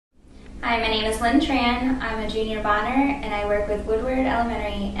Hi, my name is Lynn Tran. I'm a junior Bonner, and I work with Woodward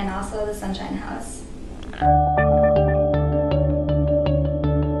Elementary and also the Sunshine House.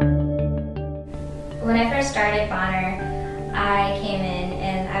 When I first started Bonner, I came in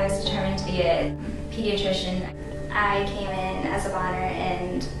and I was determined to be a pediatrician. I came in as a Bonner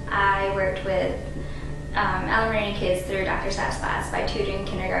and I worked with elementary kids through Dr. Sapp's class by tutoring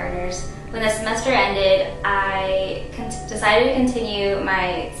kindergartners. When the semester ended, I decided to continue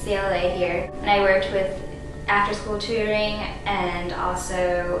my CLA here, and I worked with after-school tutoring and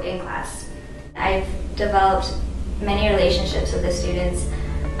also in class. I've developed many relationships with the students.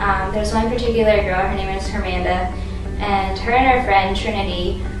 There's one particular girl, her name is Hermanda, and her and her friend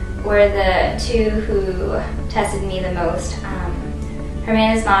Trinity were the two who tested me the most.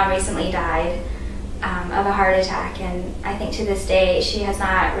 Hermanda's mom recently died of a heart attack, and I think to this day she has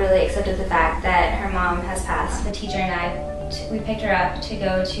not really accepted the fact that her mom has passed. The teacher and I, we picked her up to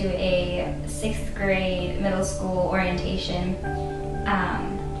go to a 6th grade middle school orientation,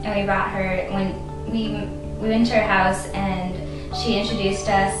 and we brought her. When we went to her house and she introduced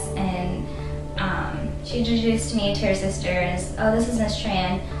us, and she introduced me to her sister and said, "Oh, this is Miss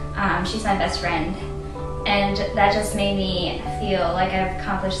Tran, she's my best friend." And that just made me feel like I've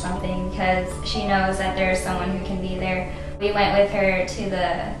accomplished something, because she knows that there's someone who can be there. We went with her to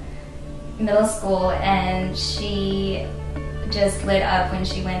the middle school and she just lit up when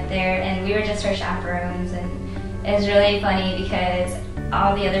she went there, and we were just her chaperones, and it was really funny because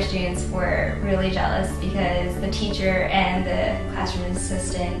all the other students were really jealous because the teacher and the classroom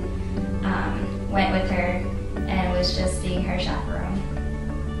assistant went with her and was just being her chaperone.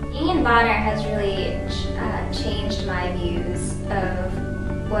 Being in Bonner has really changed my views of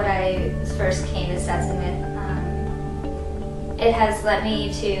what I first came to Stetson with. It has led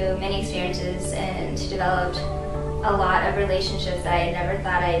me to many experiences and to develop a lot of relationships that I never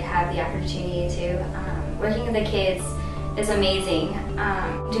thought I'd have the opportunity to. Working with the kids is amazing.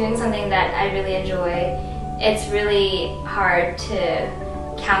 Doing something that I really enjoy, it's really hard to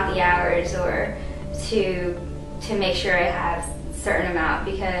count the hours or to make sure I have certain amount,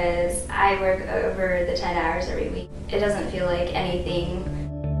 because I work over the 10 hours every week. It doesn't feel like anything